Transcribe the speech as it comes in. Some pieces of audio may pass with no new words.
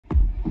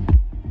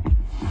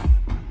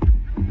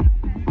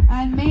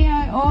And may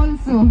I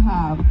also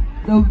have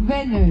the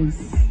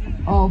winners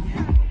of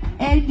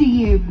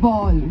NDA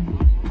Ball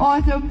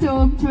Autumn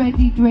Term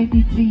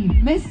 2023,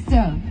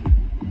 Mr.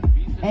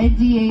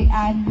 NDA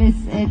and Miss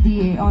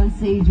NDA on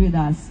stage with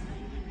us.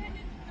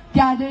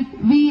 Cadet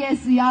V.S.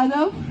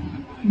 Yadav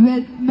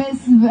with Miss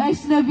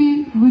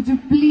Vaishnavi, would you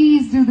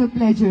please do the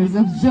pleasures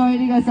of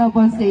joining us up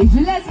on stage?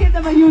 Let's give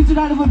them a huge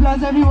round of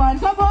applause, everyone.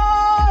 Come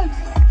on!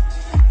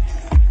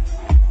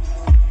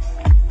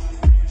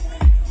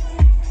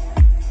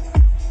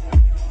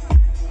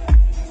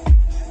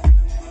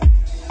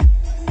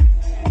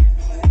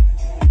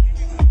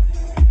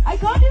 I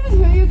can't even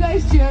hear you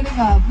guys cheering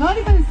up, not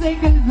even a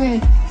single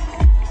bit.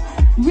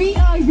 We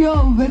are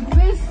here with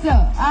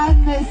Mr.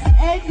 and Miss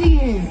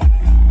NDA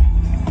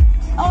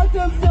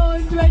Autumn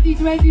Term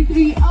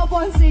 2023 up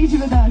on stage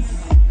with us.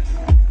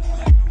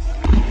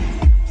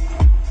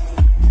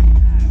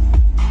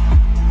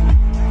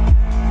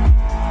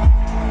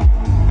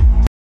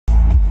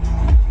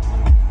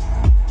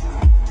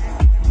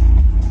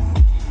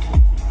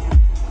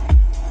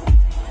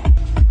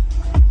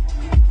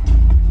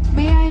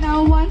 May I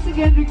now once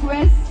again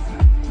request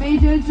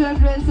Major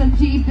General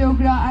Sanjeev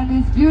Dogra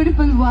and his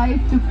beautiful wife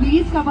to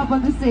please come up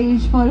on the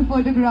stage for a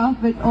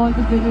photograph with all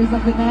the winners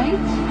of the night.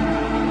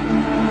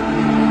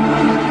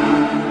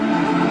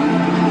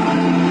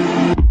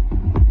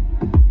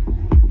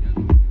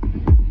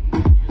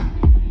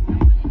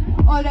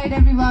 Alright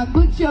everyone,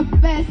 put your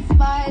best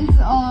smiles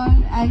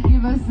on and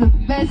give us the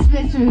best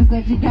pictures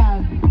that you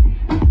can.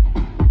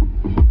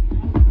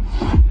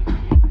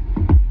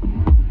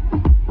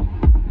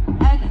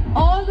 And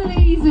all the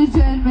ladies and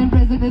gentlemen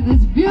present in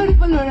this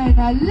beautiful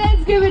arena,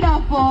 let's give it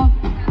up for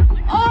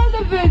all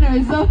the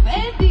winners of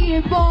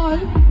NDA Ball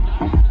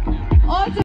Autumn